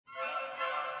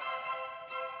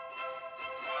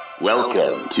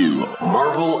Welcome to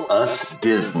Marvel Us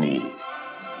Disney.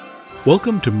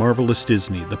 Welcome to Marvelous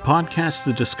Disney, the podcast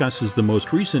that discusses the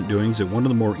most recent doings at one of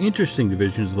the more interesting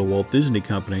divisions of the Walt Disney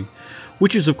Company,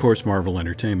 which is, of course, Marvel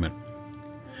Entertainment.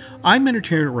 I'm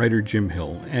entertainment writer Jim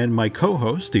Hill, and my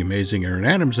co-host, the amazing Aaron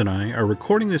Adams, and I are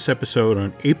recording this episode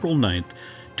on April 9th,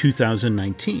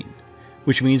 2019,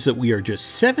 which means that we are just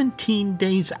 17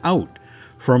 days out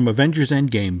from Avengers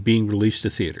Endgame being released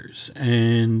to theaters.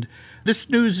 And this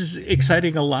news is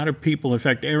exciting a lot of people. In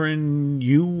fact, Aaron,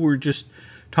 you were just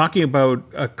talking about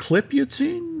a clip you'd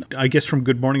seen, I guess from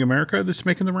Good Morning America, that's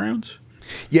making the rounds?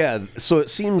 Yeah, so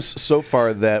it seems so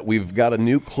far that we've got a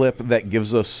new clip that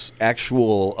gives us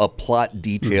a plot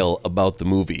detail about the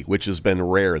movie, which has been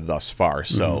rare thus far.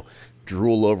 So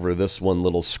drool over this one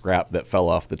little scrap that fell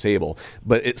off the table.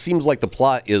 But it seems like the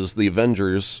plot is the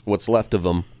Avengers, what's left of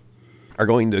them, are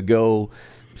going to go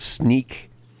sneak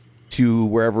to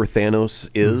wherever Thanos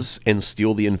is and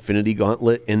steal the Infinity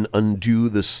Gauntlet and undo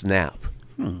the snap.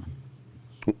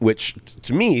 Which,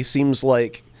 to me, seems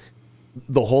like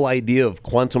the whole idea of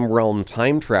quantum realm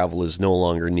time travel is no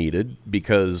longer needed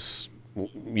because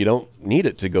you don't need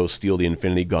it to go steal the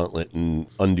Infinity Gauntlet and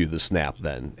undo the snap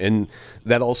then. And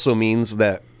that also means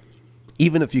that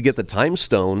even if you get the time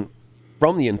stone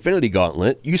from the Infinity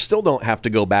Gauntlet, you still don't have to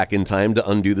go back in time to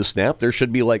undo the snap. There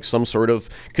should be like some sort of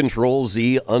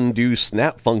Control-Z undo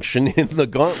snap function in the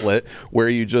gauntlet where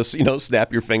you just,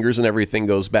 snap your fingers and everything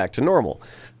goes back to normal.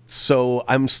 So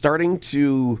I'm starting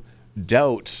to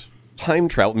doubt time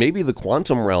travel. Maybe the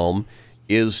quantum realm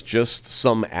is just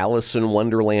some Alice in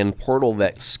Wonderland portal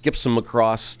that skips them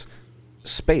across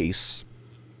space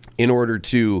in order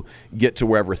to get to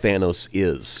wherever Thanos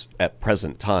is at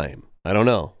present time. I don't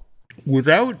know.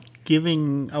 Without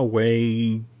giving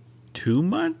away too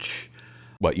much.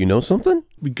 What, you know something?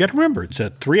 We got to remember, it's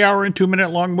a 3-hour and 2-minute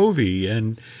long movie,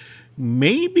 and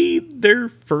maybe their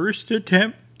first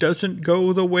attempt doesn't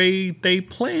go the way they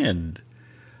planned.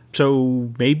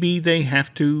 So maybe they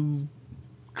have to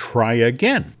try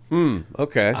again.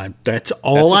 Okay. That's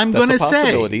all I'm going to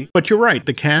say. But you're right.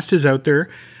 The cast is out there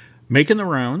making the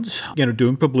rounds,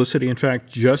 doing publicity. In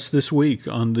fact, just this week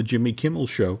on the Jimmy Kimmel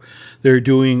Show, they're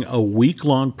doing a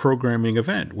week-long programming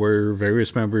event where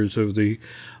various members of the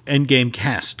Endgame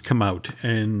cast come out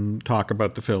and talk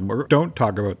about the film, or don't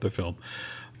talk about the film.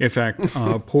 In fact,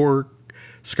 poor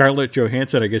Scarlett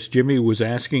Johansson, I guess Jimmy was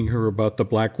asking her about the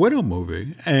Black Widow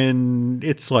movie, and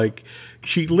it's like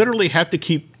she literally had to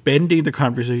keep bending the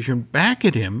conversation back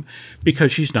at him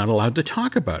because she's not allowed to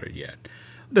talk about it yet.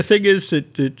 The thing is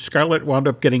that Scarlett wound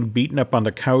up getting beaten up on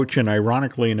the couch, and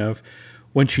ironically enough,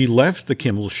 when she left the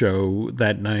Kimmel Show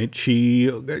that night, she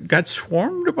got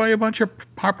swarmed by a bunch of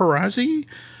paparazzi,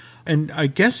 and I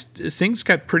guess things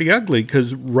got pretty ugly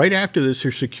because right after this,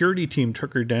 her security team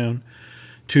took her down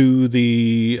to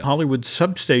the Hollywood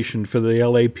substation for the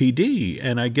LAPD,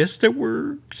 and I guess there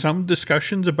were some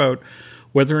discussions about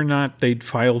whether or not they'd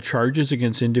file charges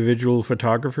against individual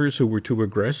photographers who were too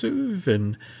aggressive,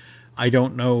 and I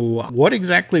don't know what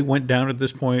exactly went down at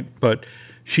this point, but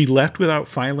she left without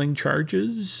filing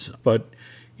charges. But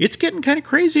it's getting kind of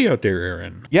crazy out there,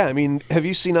 Aaron. Yeah, I mean, have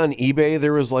you seen on eBay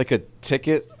there was like a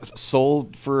ticket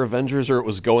sold for Avengers, or it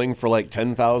was going for like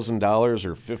 $10,000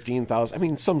 or $15,000? I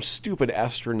mean, some stupid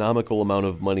astronomical amount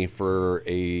of money for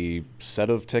a set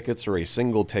of tickets or a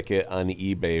single ticket on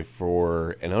eBay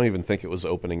for, and I don't even think it was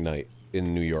opening night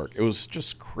in New York. It was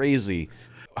just crazy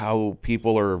how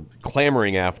people are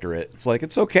clamoring after it. It's like,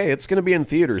 it's okay. It's going to be in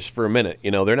theaters for a minute.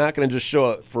 They're not going to just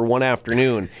show it for one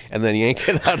afternoon and then yank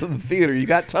it out of the theater. You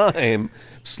got time.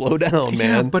 Slow down,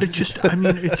 man. Yeah, but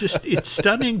it's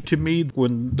stunning to me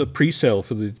when the pre-sale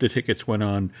for the tickets went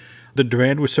on. The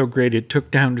demand was so great, it took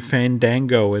down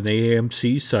Fandango and the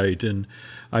AMC site, and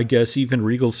I guess even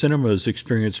Regal Cinemas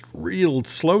experienced real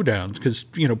slowdowns because,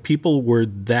 people were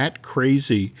that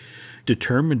crazy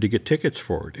determined to get tickets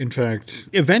for it. In fact,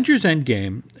 Avengers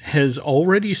Endgame has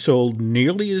already sold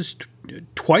nearly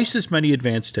twice as many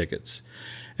advance tickets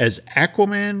as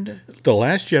Aquaman, The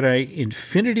Last Jedi,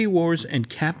 Infinity Wars, and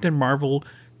Captain Marvel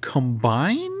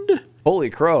combined. Holy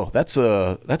crow, that's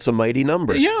a mighty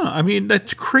number. Yeah, I mean,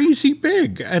 that's crazy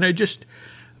big. And I just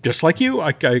like you,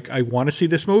 I want to see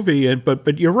this movie,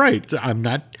 but you're right. I'm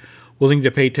not willing to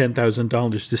pay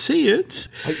 $10,000 to see it.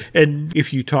 And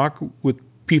if you talk with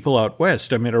people out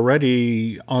west, I mean,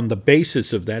 already on the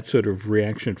basis of that sort of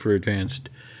reaction for advanced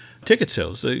ticket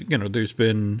sales, there's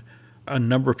been a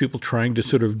number of people trying to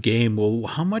sort of game, well,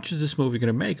 how much is this movie going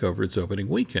to make over its opening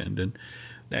weekend? And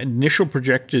the initial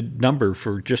projected number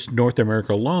for just North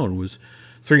America alone was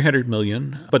 $300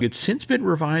 million, but it's since been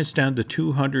revised down to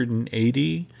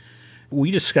 $280 we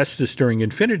discussed this during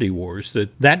Infinity Wars,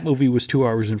 that movie was 2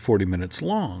 hours and 40 minutes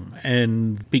long.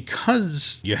 And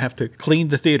because you have to clean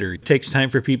the theater, it takes time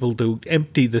for people to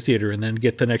empty the theater and then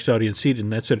get the next audience seated,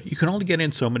 and that's it. You can only get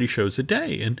in so many shows a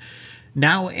day. And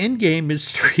now Endgame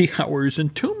is 3 hours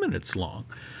and 2 minutes long.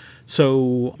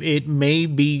 So it may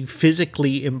be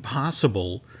physically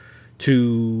impossible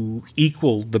to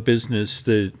equal the business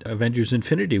that Avengers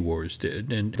Infinity Wars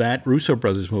did. And that Russo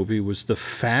brothers movie was the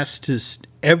fastest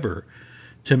ever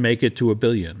to make it to $1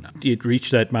 billion. It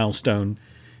reached that milestone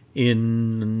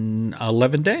in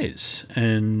 11 days.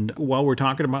 And while we're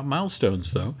talking about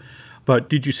milestones, though, but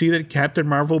did you see that Captain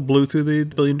Marvel blew through the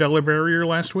 $1 billion barrier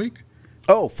last week?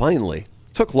 Oh, finally.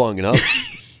 Took long enough.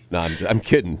 No, I'm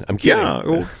kidding. I'm kidding.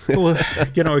 Yeah, well,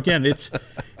 again, it's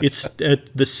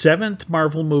the seventh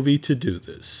Marvel movie to do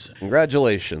this.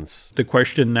 Congratulations. The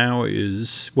question now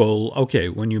is, well, okay,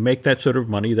 when you make that sort of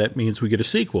money, that means we get a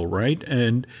sequel, right?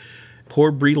 And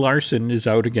poor Brie Larson is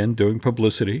out again doing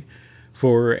publicity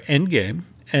for Endgame,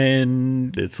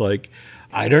 and it's like,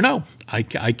 I don't know. I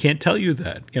can't tell you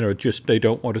that. Just they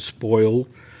don't want to spoil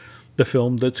the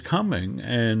film that's coming,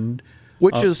 and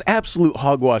which is absolute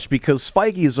hogwash, because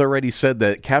Feige has already said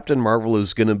that Captain Marvel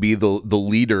is going to be the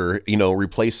leader,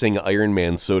 replacing Iron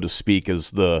Man, so to speak, as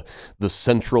the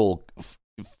central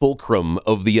fulcrum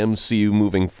of the MCU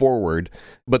moving forward.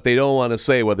 But they don't want to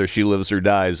say whether she lives or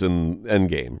dies in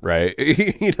Endgame, right?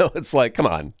 It's like, come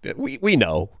on, we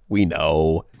know.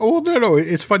 Oh, no,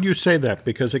 it's fun you say that,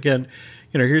 because again,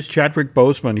 here's Chadwick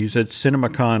Boseman. He's at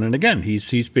CinemaCon, and again,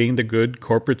 he's being the good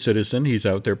corporate citizen. He's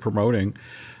out there promoting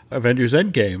Avengers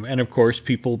Endgame. And of course,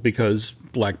 people, because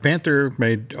Black Panther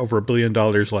made over $1 billion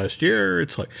last year,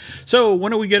 it's like, so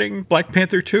when are we getting Black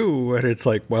Panther 2? And it's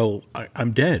like, well,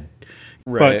 I'm dead.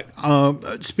 Right.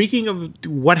 But speaking of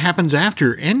what happens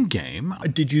after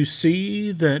Endgame, did you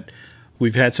see that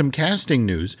we've had some casting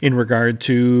news in regard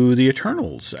to the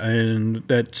Eternals, and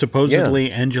that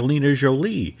supposedly Angelina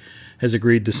Jolie has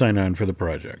agreed to sign on for the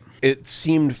project? It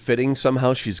seemed fitting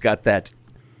somehow. She's got that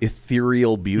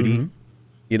ethereal beauty. Mm-hmm.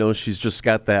 She's just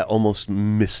got that almost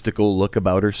mystical look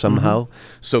about her somehow.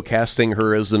 Mm-hmm. So casting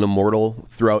her as an immortal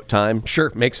throughout time,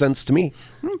 sure, makes sense to me.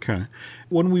 Okay.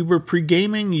 When we were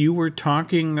pre-gaming, you were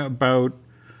talking about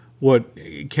what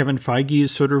Kevin Feige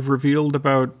has sort of revealed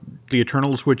about the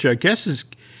Eternals, which I guess is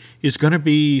going to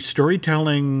be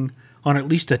storytelling on at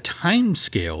least a time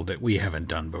scale that we haven't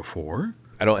done before.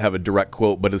 I don't have a direct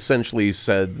quote, but essentially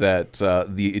said that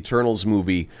the Eternals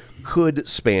movie could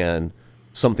span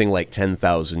something like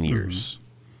 10,000 years,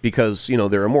 because,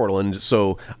 they're immortal. And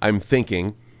so I'm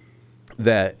thinking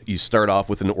that you start off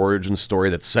with an origin story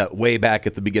that's set way back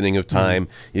at the beginning of time.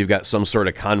 You've got some sort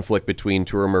of conflict between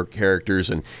two or more characters,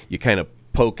 and you kind of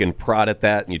poke and prod at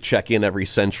that, and you check in every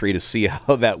century to see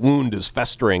how that wound is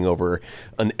festering over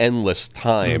an endless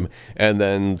time. And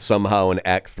then somehow in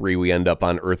Act 3, we end up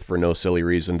on Earth for no silly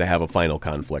reason to have a final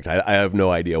conflict. I have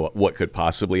no idea what could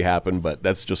possibly happen, but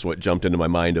that's just what jumped into my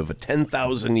mind, of a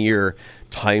 10,000-year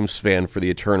time span for the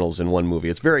Eternals in one movie.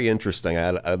 It's very interesting.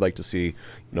 I'd like to see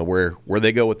where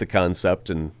they go with the concept,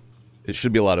 and it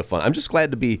should be a lot of fun. I'm just glad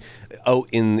to be out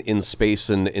in space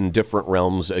and in different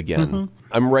realms again.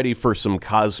 I'm ready for some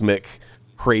cosmic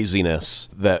craziness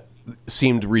that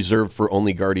seemed reserved for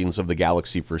only Guardians of the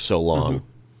Galaxy for so long.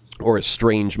 Or a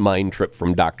strange mind trip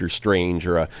from Doctor Strange,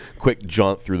 or a quick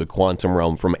jaunt through the quantum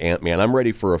realm from Ant-Man. I'm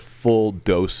ready for a full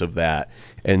dose of that,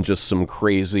 and just some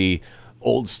crazy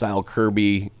old-style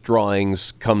Kirby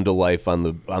drawings come to life on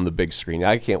the big screen.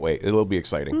 I can't wait. It'll be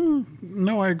exciting.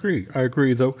 No, I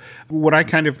agree. Though, what I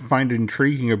kind of find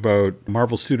intriguing about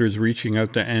Marvel Studios reaching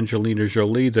out to Angelina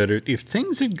Jolie, that if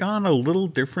things had gone a little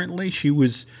differently, she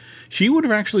would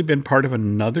have actually been part of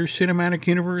another cinematic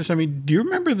universe. I mean, do you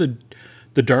remember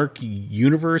the Dark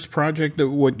Universe project, that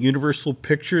what Universal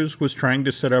Pictures was trying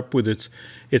to set up with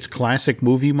its classic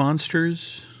movie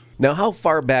monsters? Now, how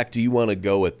far back do you want to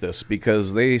go with this?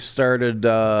 Because they started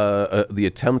the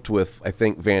attempt with, I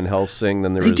think, Van Helsing.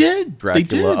 Then there was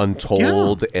Dracula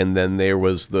Untold, and then there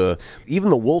was even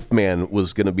the Wolfman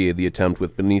was going to be the attempt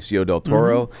with Benicio del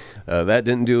Toro. That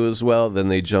didn't do as well. Then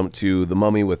they jumped to The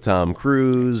Mummy with Tom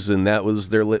Cruise, and that was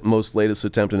their most latest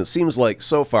attempt. And it seems like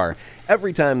so far,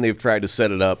 every time they've tried to set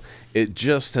it up, it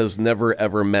just has never,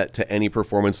 ever met to any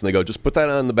performance. And they go, just put that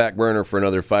on the back burner for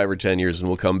another 5 or 10 years and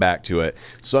we'll come back to it.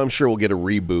 So I'm sure we'll get a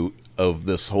reboot of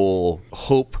this whole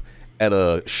hope at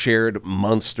a shared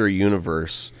monster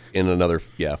universe in another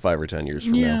 5 or 10 years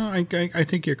from now. Yeah, I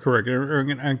think you're correct.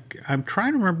 I'm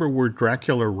trying to remember where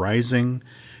Dracula Rising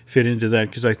fit into that,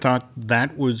 because I thought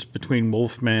that was between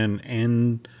Wolfman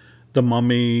and The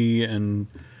Mummy, and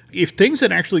If things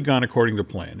had actually gone according to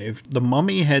plan, if The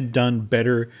Mummy had done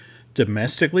better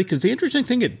domestically, because the interesting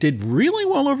thing, it did really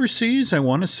well overseas. I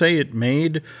want to say it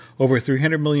made over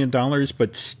 $300 million,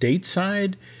 but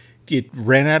stateside, it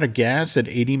ran out of gas at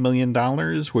 $80 million,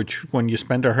 which when you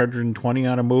spend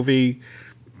 $120 on a movie,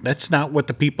 that's not what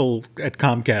the people at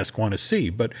Comcast want to see.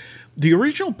 But the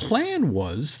original plan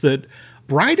was that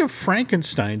Bride of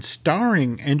Frankenstein,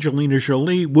 starring Angelina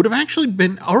Jolie, would have actually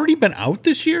already been out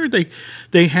this year.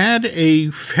 They had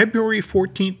a February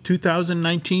 14th,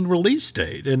 2019 release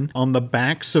date, and on the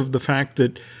backs of the fact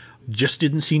that just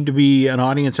didn't seem to be an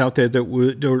audience out there that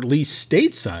would, or at least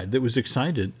stateside, that was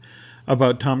excited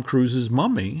about Tom Cruise's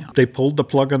Mummy, they pulled the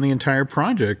plug on the entire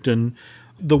project. And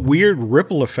the weird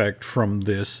ripple effect from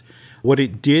this, what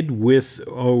it did with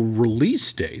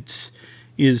release dates,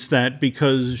 is that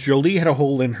because Jolie had a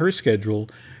hole in her schedule,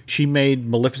 she made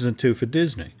Maleficent 2 for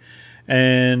Disney.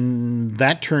 And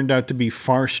that turned out to be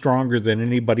far stronger than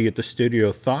anybody at the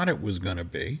studio thought it was going to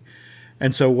be.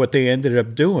 And so what they ended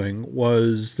up doing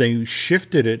was they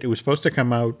shifted it. It was supposed to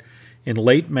come out in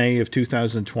late May of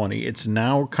 2020. It's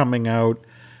now coming out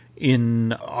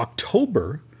in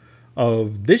October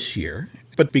of this year.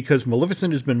 But because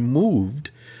Maleficent has been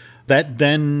moved, that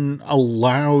then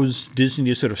allows Disney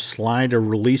to sort of slide a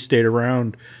release date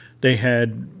around. They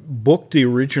had booked the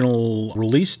original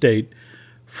release date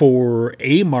for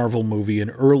a Marvel movie in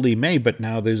early May, but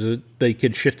now they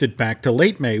could shift it back to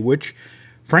late May, which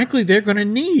frankly they're going to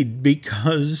need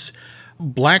because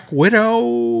Black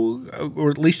Widow, or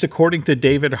at least according to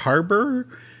David Harbour,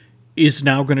 is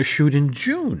now going to shoot in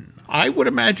June. I would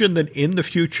imagine that in the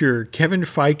future, Kevin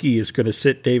Feige is going to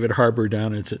sit David Harbour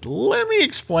down and say, let me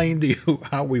explain to you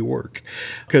how we work.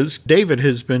 Because David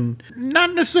has been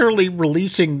not necessarily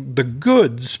releasing the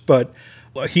goods, but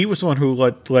he was the one who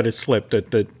let it slip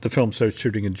that the film starts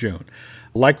shooting in June.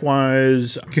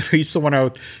 Likewise, he's the one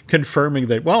out confirming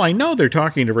that, well, I know they're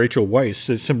talking to Rachel Weisz.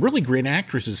 There's some really great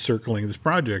actresses circling this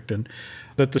project, and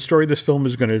that the story this film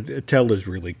is going to tell is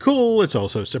really cool. It's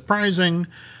also surprising.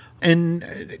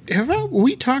 And have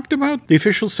we talked about the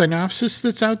official synopsis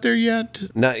that's out there yet?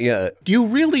 Not yet. You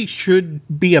really should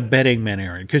be a betting man,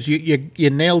 Aaron, because you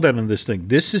nailed it on this thing.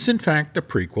 This is, in fact, a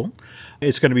prequel.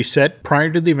 It's going to be set prior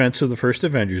to the events of the first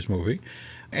Avengers movie.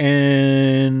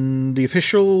 And the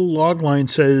official logline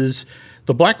says,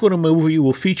 the Black Widow movie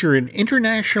will feature an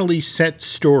internationally set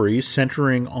story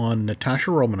centering on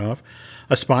Natasha Romanoff,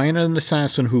 a spy and an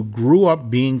assassin who grew up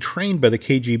being trained by the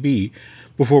KGB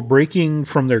before breaking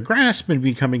from their grasp and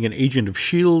becoming an agent of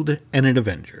S.H.I.E.L.D. and an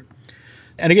Avenger.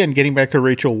 And again, getting back to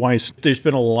Rachel Weisz, there's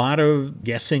been a lot of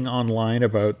guessing online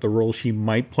about the role she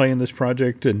might play in this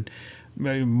project, and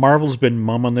Marvel's been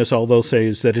mum on this. All they'll say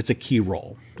is that it's a key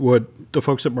role. What the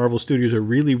folks at Marvel Studios are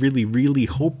really, really, really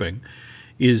hoping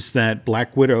is that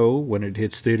Black Widow, when it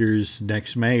hits theaters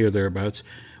next May or thereabouts,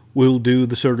 will do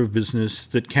the sort of business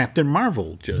that Captain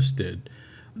Marvel just did.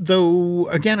 Though,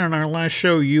 again, on our last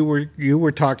show, you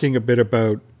were talking a bit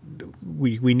about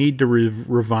we need to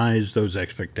revise those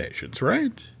expectations,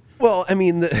 right? Well, I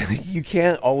mean, you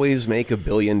can't always make $1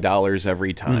 billion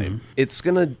every time. It's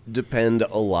going to depend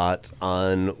a lot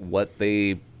on what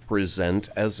they present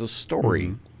as a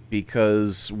story,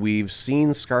 because we've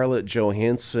seen Scarlett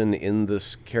Johansson in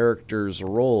this character's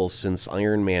role since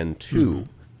Iron Man 2.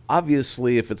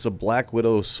 Obviously, if it's a Black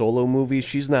Widow solo movie,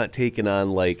 she's not taking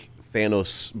on, like,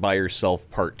 Thanos by herself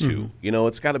part 2. You know,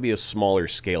 it's got to be a smaller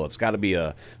scale. It's got to be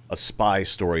a spy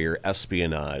story or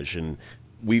espionage. And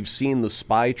we've seen the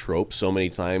spy trope so many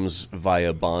times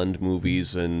via Bond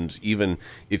movies. And even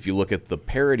if you look at the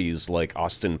parodies like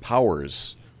Austin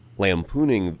Powers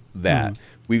lampooning that,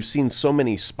 we've seen so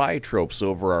many spy tropes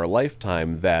over our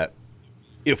lifetime that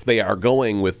if they are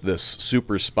going with this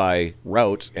super spy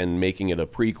route and making it a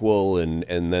prequel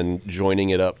and then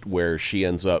joining it up where she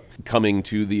ends up coming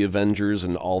to the Avengers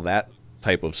and all that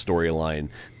type of storyline,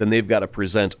 then they've got to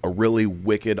present a really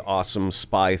wicked, awesome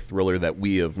spy thriller that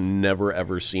we have never,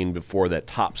 ever seen before that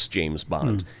tops James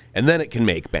Bond. And then it can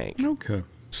make bank. Okay.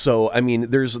 So, I mean,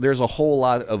 there's a whole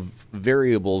lot of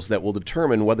variables that will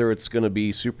determine whether it's going to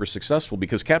be super successful,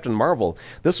 because Captain Marvel,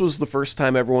 this was the first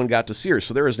time everyone got to see her,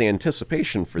 so there is the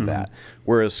anticipation for that.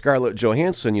 Whereas Scarlett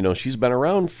Johansson, you know, she's been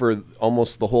around for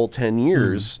almost the whole 10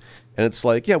 years, and it's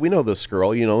like, yeah, we know this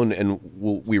girl, you know, and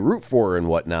we root for her and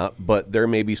whatnot, but there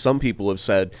may be some people who have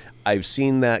said, I've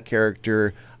seen that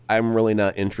character, I'm really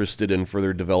not interested in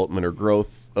further development or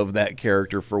growth of that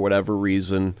character for whatever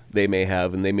reason they may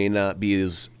have, and they may not be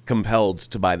as compelled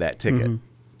to buy that ticket.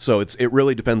 So it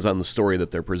really depends on the story that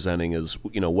they're presenting. Is,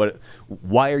 you know,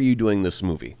 why are you doing this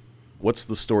movie? What's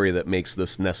the story that makes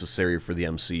this necessary for the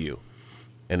MCU?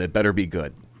 And it better be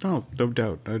good. Oh, no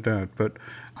doubt, no doubt. But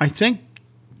I think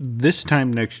this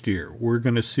time next year, we're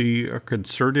going to see a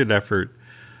concerted effort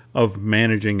of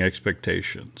managing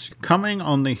expectations, coming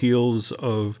on the heels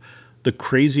of the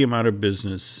crazy amount of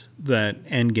business that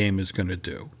Endgame is going to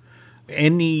do.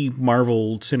 Any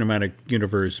Marvel Cinematic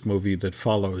Universe movie that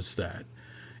follows that,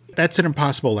 that's an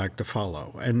impossible act to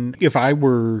follow. And if I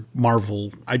were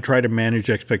Marvel, I'd try to manage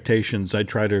expectations. I'd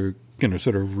try to,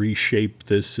 sort of reshape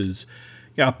this as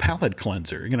a palate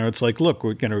cleanser. It's like, look,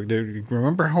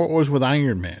 remember how it was with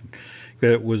Iron Man?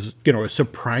 It was, a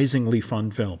surprisingly fun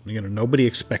film. Nobody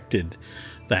expected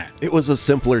that. It was a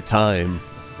simpler time.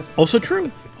 Also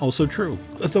true. Also true.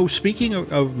 Though, speaking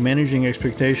of managing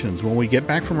expectations, when we get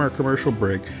back from our commercial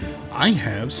break, I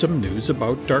have some news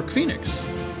about Dark Phoenix.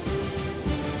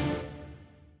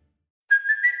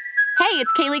 Hey,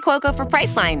 it's Kaylee Cuoco for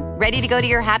Priceline. Ready to go to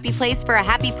your happy place for a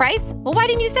happy price? Well, why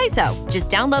didn't you say so? Just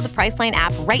download the Priceline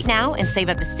app right now and save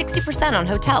up to 60% on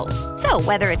hotels. So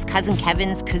whether it's Cousin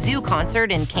Kevin's Kazoo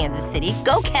Concert in Kansas City,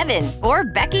 go Kevin, or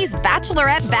Becky's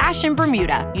Bachelorette Bash in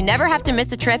Bermuda, you never have to miss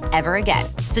a trip ever again.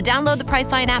 So download the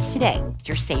Priceline app today.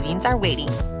 Your savings are waiting.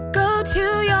 Go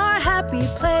to your happy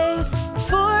place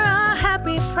for a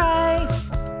happy price.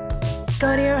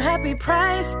 Go to your happy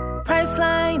price,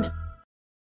 Priceline.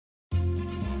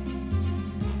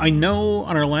 I know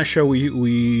on our last show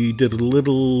we did a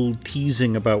little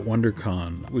teasing about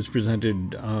WonderCon. It was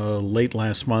presented late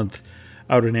last month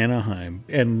out in Anaheim.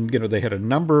 And, they had a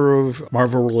number of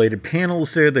Marvel-related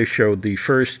panels there. They showed the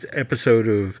first episode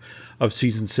of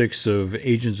Season 6 of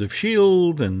Agents of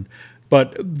S.H.I.E.L.D.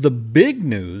 But the big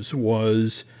news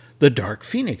was the Dark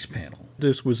Phoenix panel.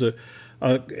 This was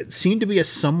it seemed to be a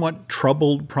somewhat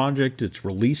troubled project. Its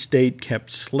release date kept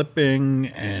slipping,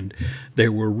 and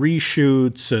there were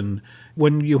reshoots. And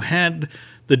when you had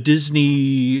the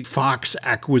Disney Fox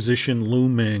acquisition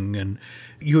looming, and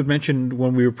you had mentioned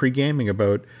when we were pre-gaming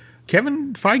about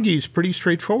Kevin Feige's pretty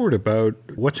straightforward about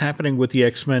what's happening with the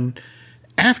X-Men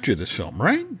after this film,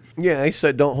 right? Yeah, I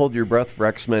said don't hold your breath for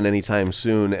X-Men anytime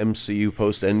soon. MCU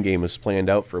post-Endgame is planned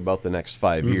out for about the next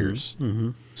 5 years. Mm-hmm.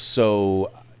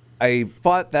 So I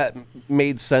thought that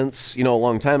made sense, a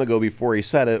long time ago before he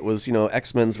said it, was,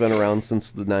 X-Men's been around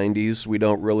since the 90s. We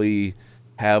don't really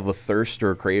have a thirst or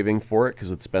a craving for it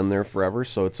because it's been there forever.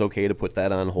 So it's okay to put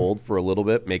that on hold for a little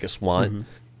bit, make us want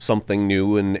something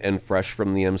new and fresh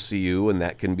from the MCU. And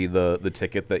that can be the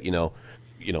ticket that,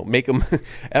 make them,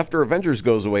 after Avengers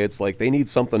goes away, it's like they need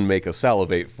something to make us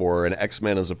salivate for. And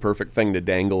X-Men is a perfect thing to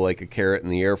dangle like a carrot in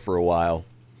the air for a while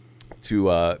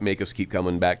to make us keep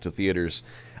coming back to theaters.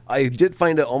 I did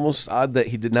find it almost odd that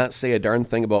he did not say a darn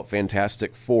thing about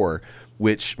Fantastic Four,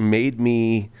 which made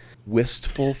me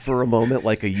wistful for a moment,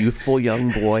 like a youthful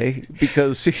young boy.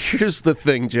 Because here's the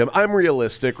thing, Jim. I'm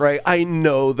realistic, right? I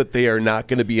know that they are not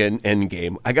going to be an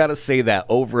Endgame. I got to say that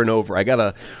over and over. I got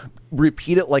to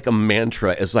repeat it like a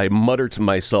mantra as I mutter to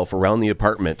myself around the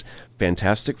apartment.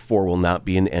 Fantastic Four will not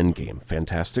be an Endgame.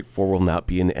 Fantastic Four will not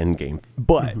be an Endgame.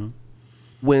 But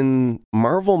when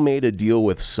Marvel made a deal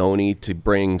with Sony to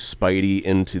bring Spidey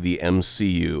into the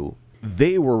MCU,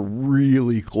 they were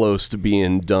really close to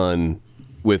being done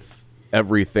with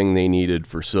everything they needed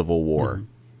for Civil War.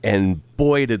 And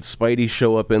boy, did Spidey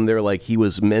show up in there like he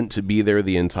was meant to be there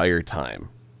the entire time.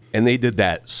 And they did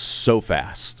that so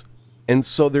fast. And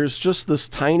so there's just this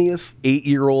tiniest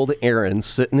 8-year-old Aaron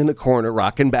sitting in a corner,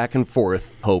 rocking back and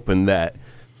forth, hoping that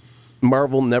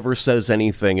Marvel never says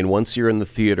anything, and once you're in the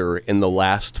theater in the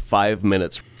last 5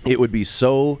 minutes, it would be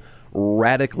so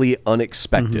radically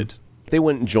unexpected. They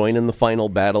wouldn't join in the final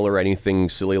battle or anything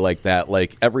silly like that.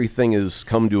 Like, everything has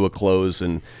come to a close,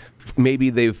 and maybe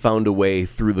they've found a way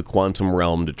through the quantum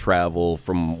realm to travel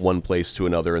from one place to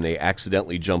another, and they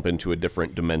accidentally jump into a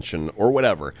different dimension or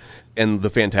whatever, and the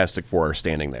Fantastic Four are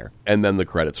standing there, and then the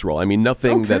credits roll. I mean,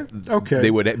 nothing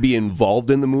they would be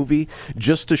involved in the movie,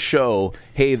 just to show,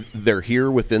 hey, they're here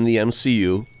within the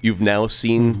MCU. You've now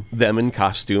seen them in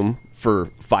costume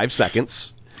for 5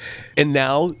 seconds, and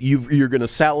now you're going to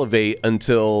salivate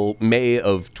until May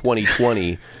of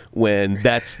 2020 when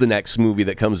that's the next movie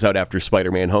that comes out after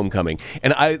Spider-Man Homecoming.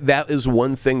 And that is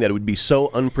one thing that would be so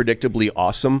unpredictably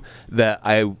awesome that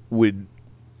I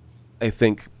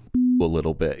think, a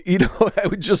little bit. I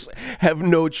would just have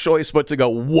no choice but to go,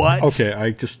 what? Okay,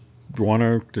 I just want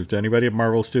to, if anybody at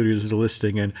Marvel Studios is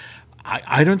listening, and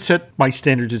I don't set my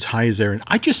standards as high as Aaron.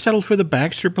 I just settled for the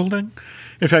Baxter Building.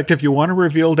 In fact, if you want to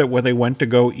reveal that when they went to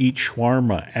go eat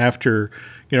shawarma after,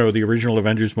 the original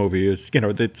Avengers movie is,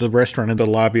 the restaurant in the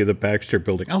lobby of the Baxter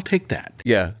Building, I'll take that.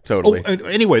 Yeah, totally.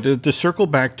 Anyway, to circle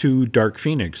back to Dark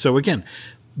Phoenix. So again,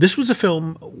 This was a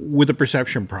film with a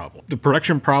perception problem. The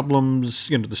production problems,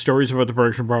 the stories about the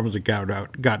production problems had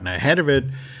gotten ahead of it.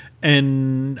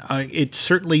 And it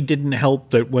certainly didn't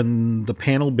help that when the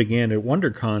panel began at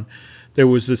WonderCon, there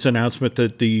was this announcement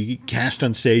that the cast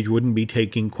on stage wouldn't be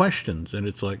taking questions. And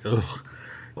it's like, ugh.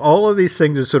 All of these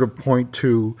things that sort of point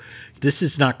to this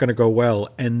is not going to go well.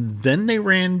 And then they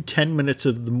ran 10 minutes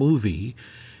of the movie,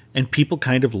 and people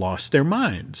kind of lost their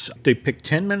minds. They picked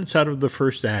 10 minutes out of the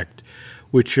first act,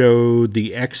 which showed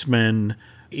the X-Men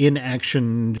in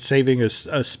action saving a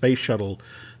space shuttle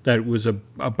that was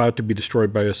about to be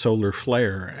destroyed by a solar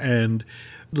flare. And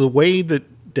the way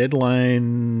that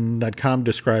Deadline.com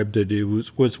described it,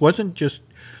 wasn't just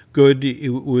good, it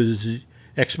was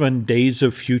X-Men Days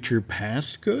of Future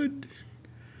Past good.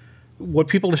 What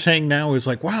people are saying now is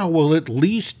like, wow, well, at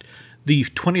least the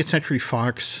 20th Century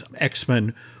Fox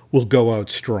X-Men will go out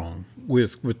strong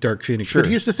with Dark Phoenix. Sure. But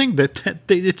here's the thing, that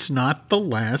it's not the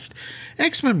last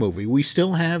X-Men movie. We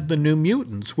still have The New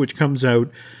Mutants, which comes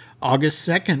out August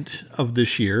 2nd of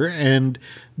this year, and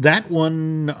that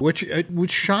one, which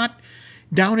was shot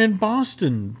down in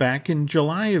Boston back in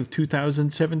July of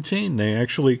 2017. They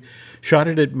actually shot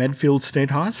it at Medfield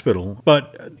State Hospital,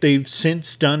 but they've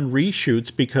since done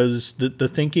reshoots because the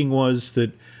thinking was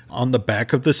that on the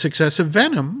back of the success of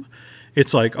Venom,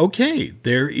 it's like, okay,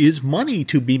 there is money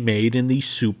to be made in the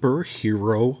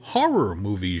superhero horror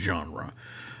movie genre.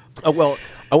 Well,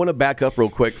 I want to back up real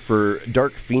quick for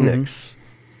Dark Phoenix.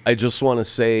 I just want to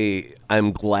say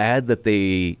I'm glad that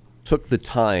they took the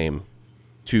time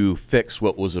to fix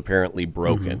what was apparently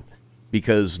broken,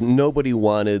 because nobody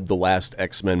wanted the last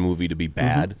X-Men movie to be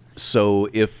bad. So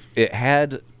if it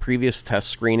had previous test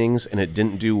screenings and it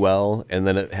didn't do well, and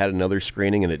then it had another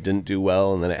screening and it didn't do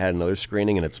well, and then it had another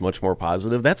screening and it's much more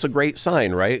positive, that's a great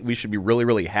sign, right? We should be really,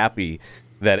 really happy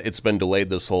that it's been delayed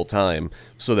this whole time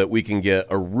so that we can get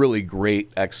a really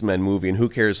great X-Men movie. And who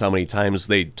cares how many times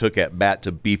they took at bat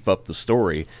to beef up the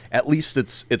story? At least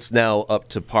it's now up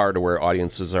to par to where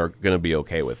audiences are going to be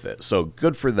okay with it. So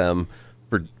good for them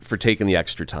for taking the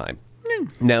extra time.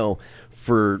 Now,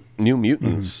 for New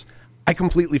Mutants, I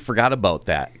completely forgot about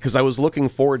that because I was looking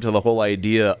forward to the whole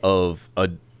idea of a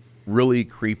really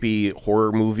creepy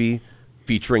horror movie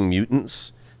featuring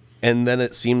mutants. And then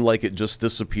it seemed like it just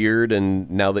disappeared, and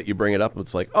now that you bring it up,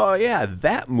 it's like, oh yeah,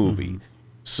 that movie.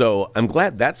 So I'm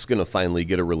glad that's going to finally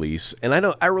get a release. And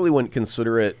I really wouldn't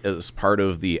consider it as part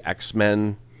of the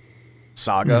X-Men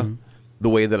saga, the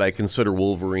way that I consider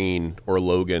Wolverine or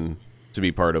Logan to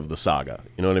be part of the saga.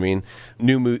 You know what I mean?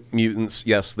 New Mutants,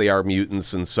 yes, they are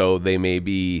mutants, and so they may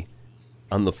be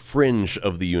on the fringe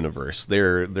of the universe.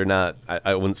 They're not,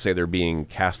 I wouldn't say they're being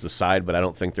cast aside, but I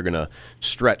don't think they're going to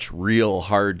stretch real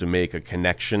hard to make a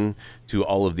connection to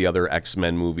all of the other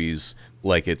X-Men movies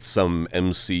like it's some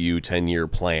MCU 10-year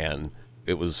plan.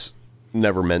 It was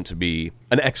never meant to be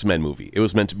an X-Men movie. It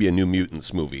was meant to be a New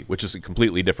Mutants movie, which is a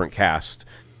completely different cast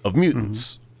of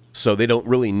mutants. So they don't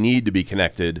really need to be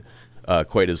connected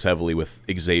quite as heavily with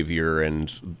Xavier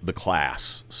and the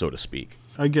class, so to speak.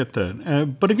 I get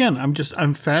that. But again,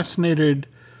 I'm fascinated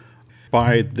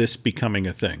by this becoming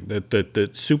a thing, that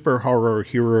super horror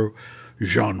hero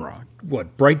genre.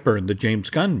 What, Brightburn, the James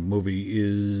Gunn movie,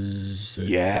 is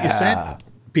that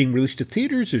being released to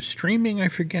theaters or streaming? I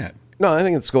forget. No, I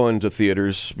think it's going to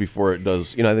theaters before it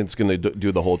does. I think it's going to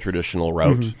do the whole traditional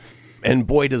route. And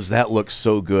boy, does that look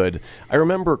so good. I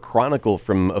remember Chronicle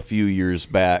from a few years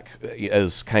back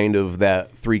as kind of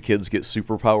that three kids get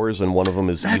superpowers and one of them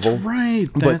is evil.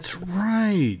 That's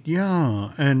right.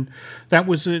 Yeah. And that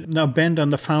was a bend on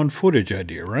the found footage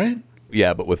idea, right?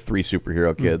 Yeah, but with three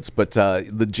superhero kids. But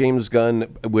the James Gunn,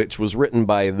 which was written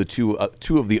by the two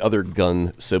of the other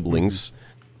Gunn siblings,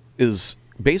 is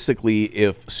basically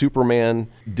if Superman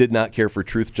did not care for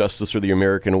truth, justice, or the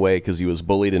American way because he was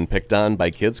bullied and picked on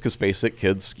by kids, because face it,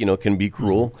 kids, can be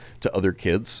cruel to other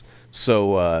kids.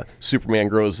 So Superman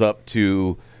grows up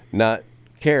to not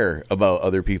care about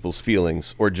other people's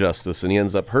feelings or justice, and he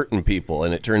ends up hurting people,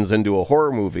 and it turns into a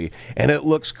horror movie, and it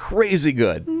looks crazy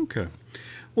good. Okay.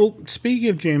 Well, speaking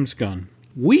of James Gunn,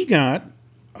 we got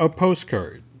a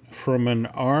postcard from an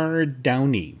R.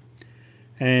 Downey.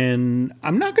 And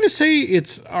I'm not going to say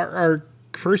it's our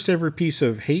first ever piece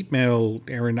of hate mail,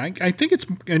 Aaron. I think it's,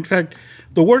 in fact,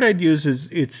 the word I'd use is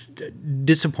it's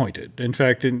disappointed. In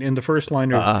fact, in the first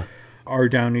line of R.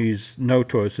 Downey's note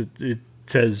to us, it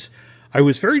says, I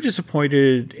was very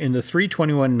disappointed in the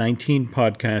 3/21/19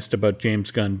 podcast about James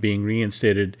Gunn being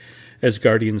reinstated as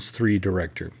Guardians 3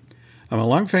 director. I'm a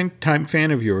long-time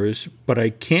fan of yours, but I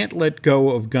can't let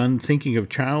go of Gunn thinking of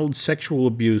child sexual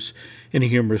abuse in a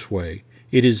humorous way.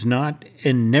 It is not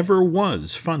and never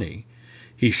was funny.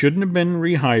 He shouldn't have been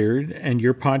rehired, and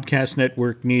your podcast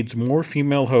network needs more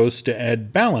female hosts to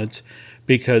add balance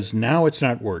because now it's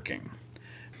not working.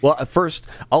 Well, at first,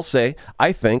 I'll say,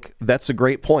 I think that's a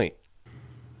great point.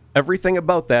 Everything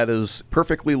about that is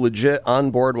perfectly legit, on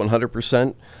board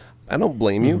 100%. I don't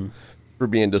blame you for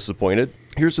being disappointed.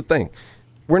 Here's the thing.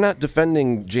 We're not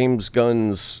defending James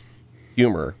Gunn's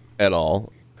humor at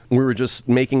all. We were just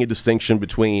making a distinction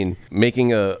between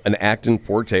making an act in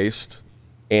poor taste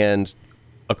and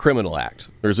a criminal act.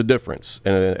 There's a difference,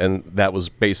 and that was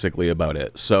basically about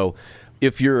it. So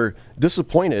if you're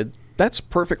disappointed, that's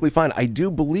perfectly fine. I do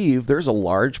believe there's a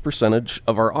large percentage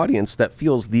of our audience that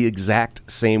feels the exact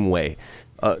same way.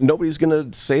 Nobody's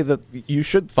going to say that you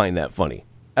should find that funny,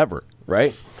 ever,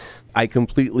 right? I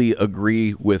completely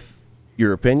agree with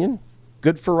your opinion.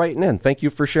 Good for writing in. Thank you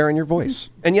for sharing your voice.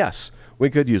 And yes, we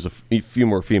could use a few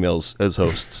more females as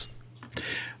hosts.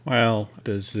 Well,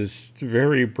 there's this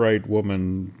very bright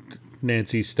woman,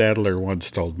 Nancy Stadler,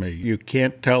 once told me, you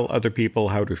can't tell other people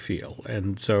how to feel.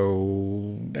 And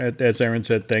so, as Aaron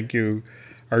said, thank you,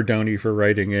 Ardoni, for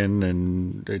writing in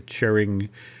and sharing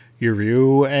your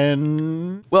view.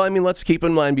 And well, I mean, let's keep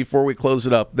in mind before we close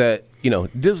it up that,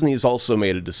 Disney's also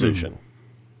made a decision.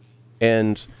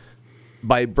 And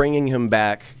by bringing him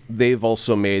back, they've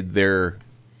also made their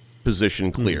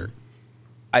position clear.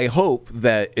 I hope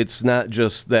that it's not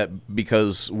just that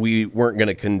because we weren't going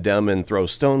to condemn and throw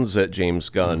stones at James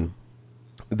Gunn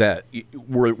that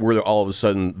we're all of a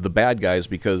sudden the bad guys,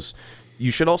 because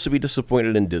you should also be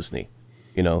disappointed in Disney.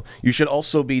 You should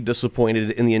also be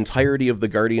disappointed in the entirety of the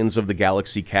Guardians of the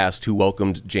Galaxy cast who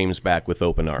welcomed James back with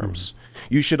open arms.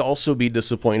 You should also be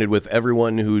disappointed with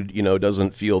everyone who,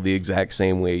 doesn't feel the exact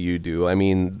same way you do. I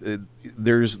mean,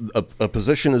 there's a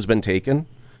position has been taken.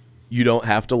 You don't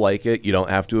have to like it. You don't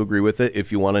have to agree with it.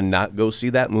 If you want to not go see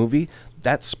that movie,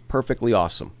 that's perfectly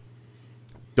awesome.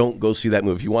 Don't go see that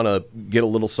movie. If you want to get a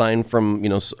little sign from,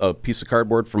 a piece of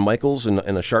cardboard from Michael's and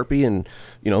a Sharpie and,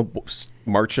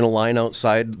 march in a line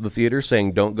outside the theater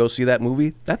saying, don't go see that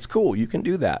movie, that's cool. You can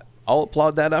do that. I'll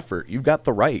applaud that effort. You've got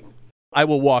the right. I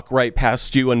will walk right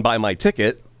past you and buy my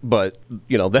ticket, but,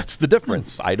 that's the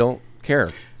difference. I don't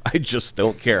care. I just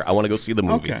don't care. I want to go see the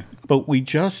movie. Okay. But we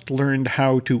just learned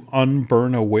how to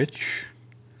unburn a witch.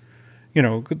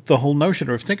 The whole notion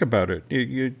of, think about it.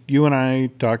 You and I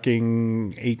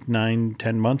talking 8, 9,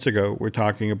 10 months ago, we're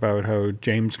talking about how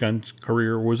James Gunn's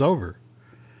career was over.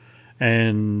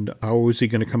 And how was he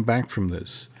going to come back from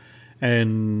this?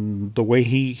 And the way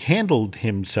he handled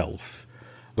himself,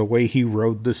 the way he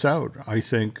rode this out, I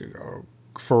think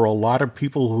for a lot of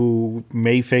people who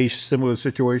may face similar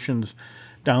situations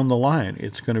down the line,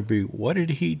 it's going to be, what did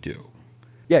he do?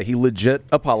 Yeah, he legit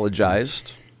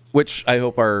apologized, which I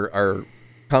hope our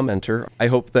commenter, I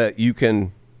hope that you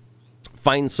can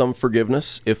find some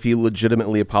forgiveness if he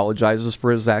legitimately apologizes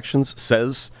for his actions,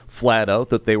 says flat out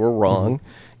that they were wrong,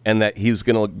 and that he's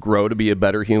going to grow to be a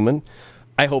better human.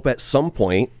 I hope at some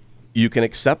point you can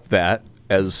accept that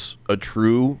as a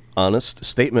true, honest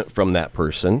statement from that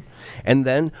person, and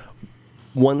then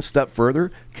one step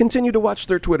further, continue to watch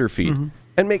their Twitter feed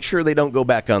and make sure they don't go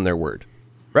back on their word,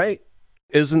 right?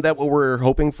 Isn't that what we're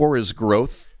hoping for, is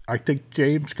growth? I think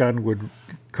James Gunn would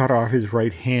cut off his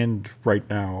right hand right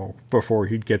now before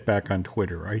he'd get back on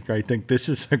Twitter. I think this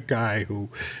is a guy who,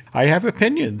 I have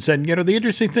opinions. And, the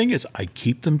interesting thing is I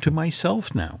keep them to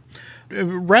myself now.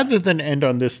 Rather than end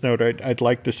on this note, I'd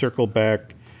like to circle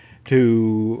back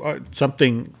to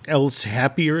something else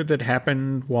happier that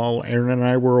happened while Aaron and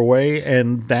I were away,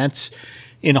 and that's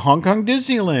in Hong Kong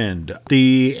Disneyland,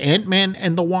 the Ant-Man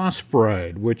and the Wasp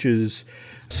ride, which is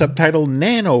subtitled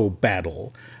Nano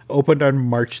Battle, opened on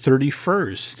March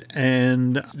 31st.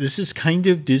 And this is kind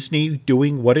of Disney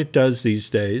doing what it does these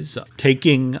days,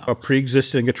 taking a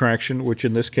pre-existing attraction, which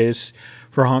in this case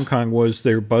for Hong Kong was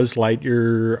their Buzz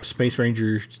Lightyear Space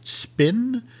Ranger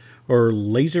spin or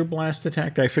laser blast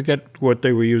attack. I forget what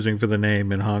they were using for the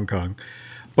name in Hong Kong.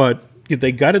 But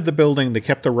they gutted the building, they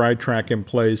kept the ride track in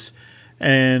place,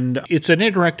 and it's an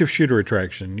interactive shooter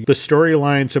attraction. The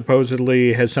storyline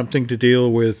supposedly has something to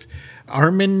deal with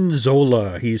Armin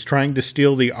Zola. He's trying to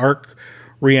steal the Arc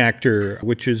reactor,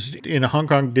 which is, in Hong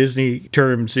Kong Disney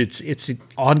terms, it's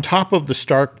on top of the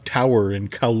Stark Tower in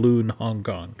Kowloon, Hong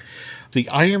Kong. The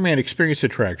Iron Man Experience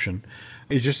attraction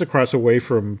is just across away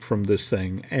from this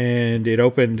thing, and it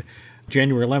opened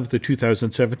January 11th of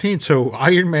 2017. So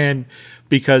Iron Man,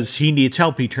 because he needs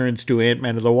help, he turns to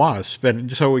Ant-Man and the Wasp. And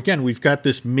so again, we've got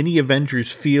this mini Avengers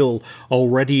feel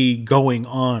already going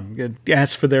on.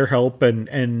 Ask for their help,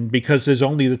 and because there's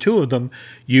only the two of them,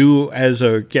 you as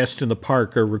a guest in the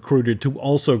park are recruited to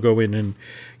also go in and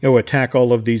attack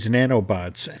all of these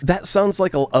nanobots. That sounds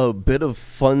like a bit of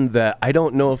fun that I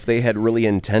don't know if they had really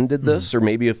intended this, or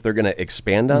maybe if they're going to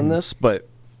expand on this, but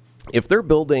if they're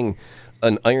building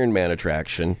an Iron Man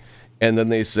attraction, and then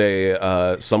they say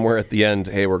somewhere at the end,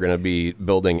 hey, we're going to be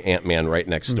building Ant-Man right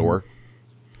next door.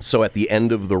 So at the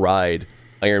end of the ride,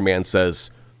 Iron Man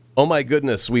says, oh my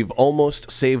goodness, we've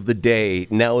almost saved the day.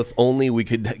 Now if only we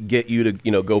could get you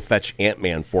to, go fetch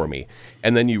Ant-Man for me.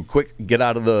 And then you quick get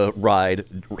out of the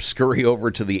ride, scurry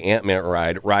over to the Ant-Man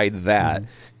ride that.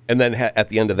 And then at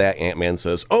the end of that, Ant-Man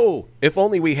says, oh, if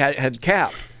only we had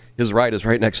Cap. His ride is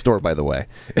right next door, by the way.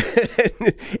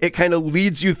 It kind of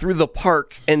leads you through the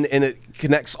park, and it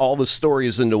connects all the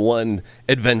stories into one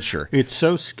adventure. It's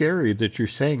so scary that you're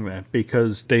saying that,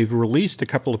 because they've released a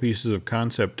couple of pieces of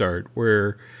concept art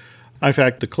where, in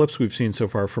fact, the clips we've seen so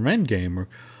far from Endgame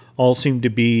all seem to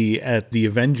be at the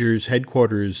Avengers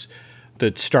headquarters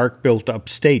that Stark built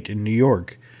upstate in New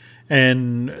York.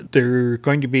 And they're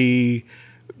going to be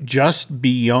just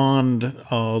beyond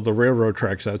the railroad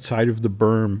tracks outside of the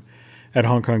berm at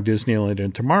Hong Kong Disneyland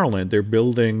and Tomorrowland. They're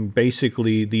building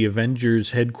basically the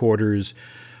Avengers headquarters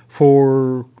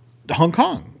for Hong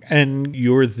Kong. And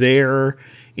you're there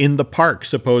in the park,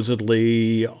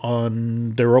 supposedly,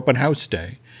 on their open house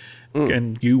day.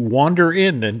 And you wander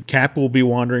in, and Cap will be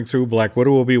wandering through, Black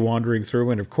Widow will be wandering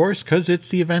through, and of course, because it's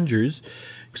the Avengers,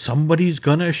 somebody's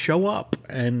going to show up,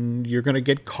 and you're going to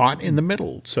get caught in the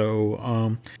middle.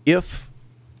 So, if,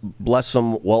 bless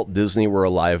him, Walt Disney were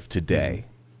alive today,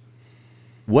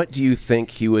 what do you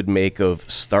think he would make of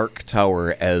Stark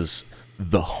Tower as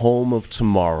the home of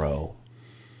tomorrow?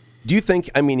 Do you think,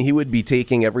 he would be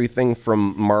taking everything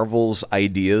from Marvel's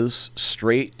ideas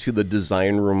straight to the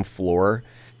design room floor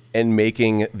and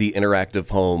making the interactive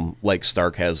home like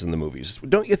Stark has in the movies?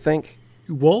 Don't you think?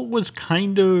 Walt was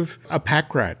kind of a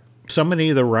pack rat. So many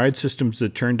of the ride systems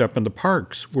that turned up in the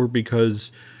parks were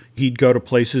because he'd go to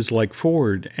places like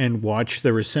Ford and watch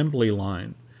their assembly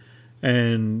line,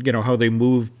 and how they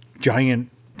moved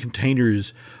giant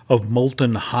containers of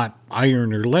molten hot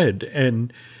iron or lead.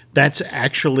 And that's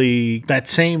actually that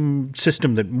same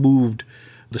system that moved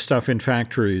the stuff in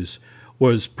factories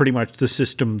was pretty much the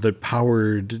system that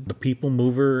powered the People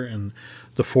Mover and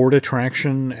the Ford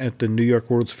attraction at the New York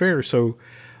World's Fair. So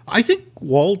I think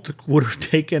Walt would have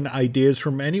taken ideas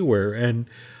from anywhere. And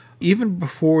even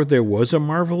before there was a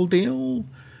Marvel deal,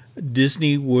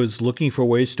 Disney was looking for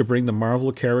ways to bring the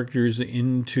Marvel characters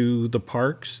into the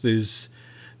parks. There's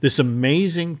this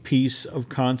amazing piece of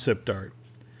concept art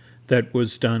that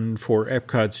was done for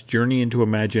Epcot's Journey into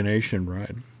Imagination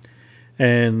ride.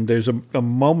 And there's a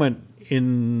moment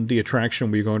in the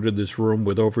attraction where you go into this room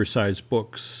with oversized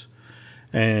books.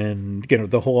 And,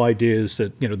 the whole idea is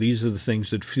that, these are the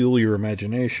things that fuel your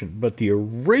imagination. But the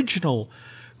original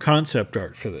concept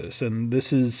art for this, and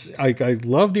this is, I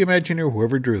love the Imagineer,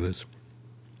 whoever drew this,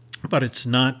 but it's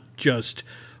not just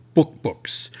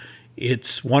books.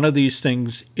 It's one of these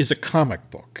things is a comic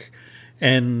book.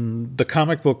 And the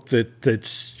comic book that's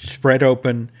spread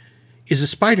open is a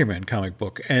Spider-Man comic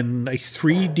book, and a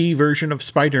 3D version of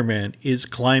Spider-Man is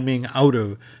climbing out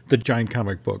of the giant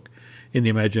comic book in the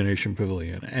Imagination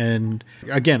Pavilion. And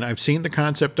again, I've seen the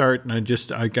concept art, and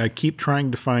I keep trying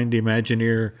to find the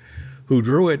Imagineer who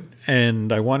drew it,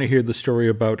 and I want to hear the story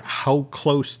about how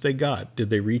close they got. Did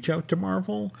they reach out to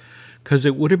Marvel? Because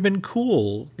it would have been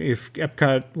cool if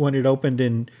Epcot, when it opened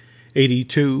in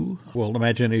 82, well,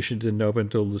 Imagination didn't open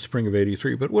until the spring of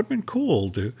 83, but it would have been cool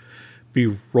to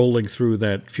be rolling through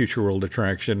that Future World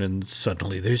attraction and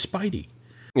suddenly there's Spidey.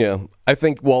 Yeah, I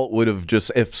think Walt would have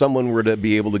just, if someone were to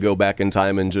be able to go back in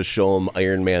time and just show him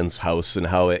Iron Man's house and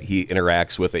how he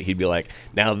interacts with it, he'd be like,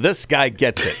 now this guy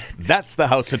gets it. That's the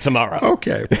house of tomorrow.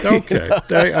 Okay.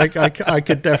 I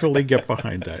could definitely get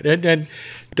behind that. And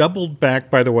doubled back,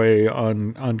 by the way,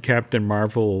 on Captain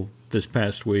Marvel this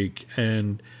past week,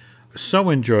 and so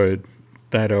enjoyed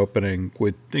that opening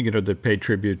with, that paid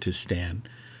tribute to Stan.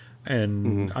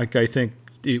 And I think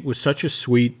it was such a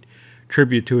sweet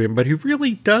tribute to him, but he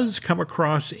really does come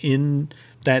across in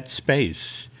that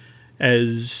space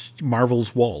as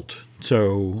Marvel's Walt.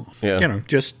 So,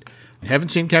 just haven't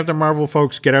seen Captain Marvel,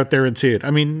 folks, get out there and see it.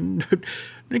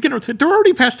 They're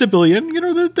already past 1 billion.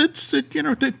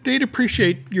 They'd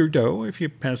appreciate your dough if you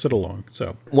pass it along.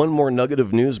 So, one more nugget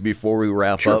of news before we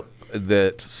wrap up,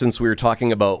 that since we were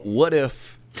talking about what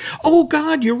if Oh,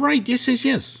 God, you're right.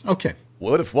 Yes. Okay.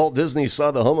 What if Walt Disney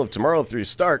saw the home of tomorrow through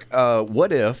Stark?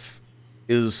 What if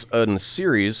is a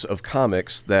series of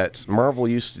comics that Marvel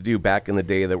used to do back in the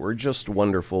day that were just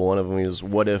wonderful. One of them is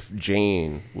What If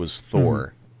Jane was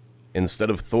Thor instead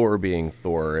of Thor being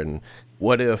Thor, and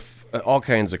what if all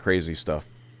kinds of crazy stuff.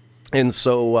 And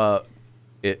so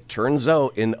it turns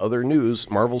out in other news,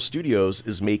 Marvel Studios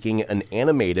is making an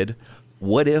animated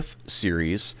What If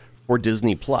series for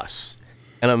Disney Plus.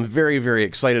 And I'm very, very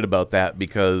excited about that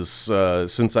because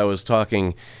since I was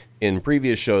talking in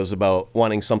previous shows about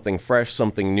wanting something fresh,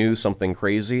 something new, something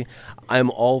crazy, I'm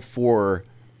all for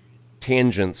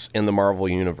tangents in the Marvel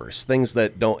Universe. Things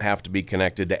that don't have to be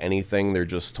connected to anything. They're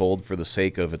just told for the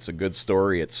sake of it's a good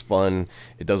story, it's fun.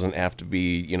 It doesn't have to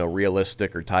be,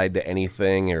 realistic or tied to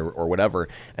anything or whatever.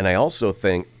 And I also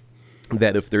think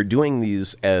that if they're doing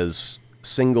these as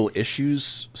single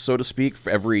issues, so to speak,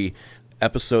 for every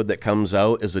episode that comes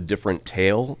out is a different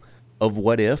tale of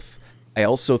What If, I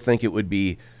also think it would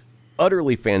be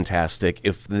utterly fantastic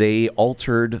if they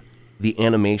altered the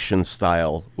animation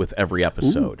style with every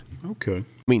episode. Ooh, okay. I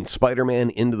mean, Spider-Man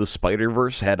Into the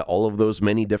Spider-Verse had all of those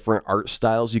many different art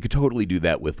styles. You could totally do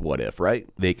that with What If, right?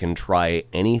 They can try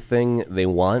anything they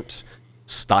want,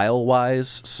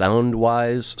 style-wise,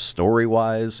 sound-wise,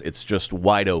 story-wise. It's just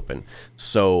wide open.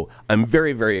 So I'm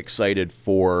very, very excited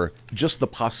for just the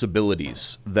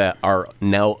possibilities that are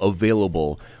now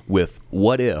available with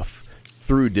What If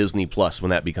through Disney Plus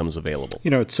when that becomes available.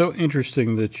 It's so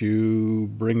interesting that you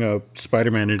bring up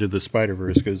Spider-Man Into the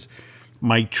Spider-Verse, because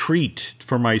my treat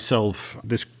for myself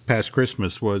this past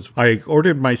Christmas was I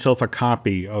ordered myself a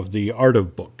copy of the Art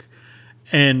of book.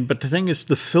 But the thing is,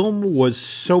 the film was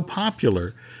so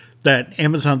popular that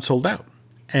Amazon sold out.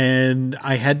 And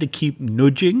I had to keep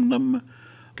nudging them.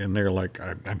 And they're like,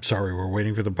 I'm sorry, we're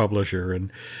waiting for the publisher.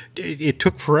 And it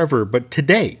took forever. But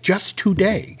just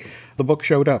today, the book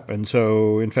showed up. And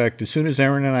so, in fact, as soon as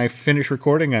Aaron and I finish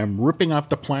recording, I'm ripping off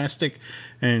the plastic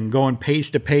and going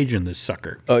page to page in this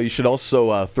sucker. You should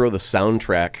also throw the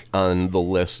soundtrack on the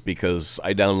list, because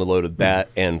I downloaded that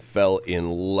and fell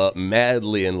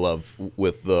madly in love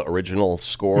with the original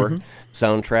score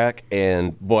soundtrack.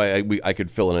 And boy, I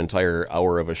could fill an entire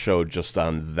hour of a show just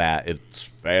on that. It's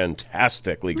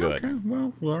fantastically good. Okay,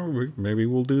 well, maybe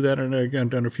we'll do that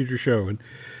on a future show. And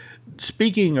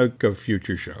speaking of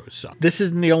future shows, this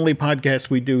isn't the only podcast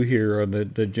we do here on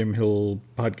the Jim Hill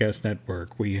Podcast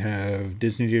Network. We have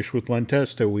Disney Dish with Len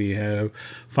Testa. We have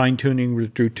Fine Tuning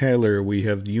with Drew Taylor. We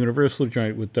have the Universal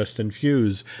Joint with Dustin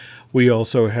Fuse. We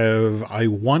also have I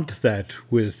Want That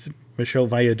with Michelle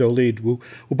Valladolid, who,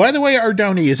 by the way, our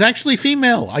Downey is actually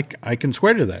female. I can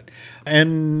swear to that.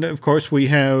 And, of course, we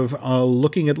have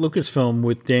Looking at Lucasfilm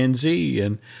with Dan Z.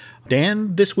 And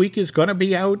Dan this week is going to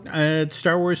be out at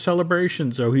Star Wars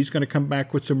Celebration, so he's going to come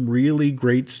back with some really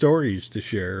great stories to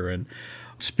share. And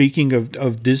speaking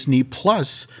of Disney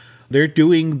Plus, they're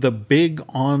doing the big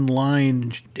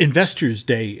online Investors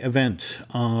Day event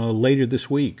later this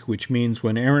week, which means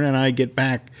when Aaron and I get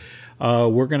back,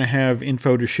 we're going to have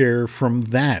info to share from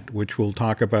that, which we'll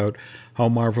talk about how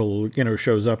Marvel,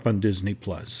 shows up on Disney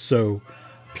Plus. So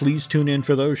please tune in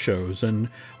for those shows. And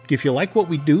if you like what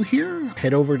we do here,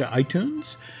 head over to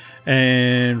iTunes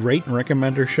and rate and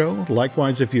recommend our show.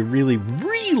 Likewise, if you really,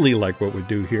 really like what we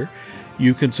do here,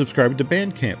 you can subscribe to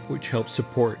Bandcamp, which helps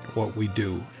support what we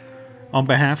do. On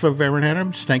behalf of Aaron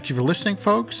Adams, thank you for listening,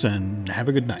 folks, and have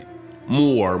a good night.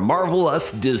 More Marvel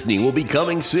Us Disney will be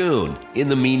coming soon. In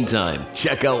the meantime,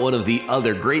 check out one of the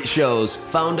other great shows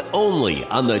found only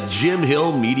on the Jim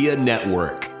Hill Media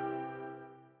Network.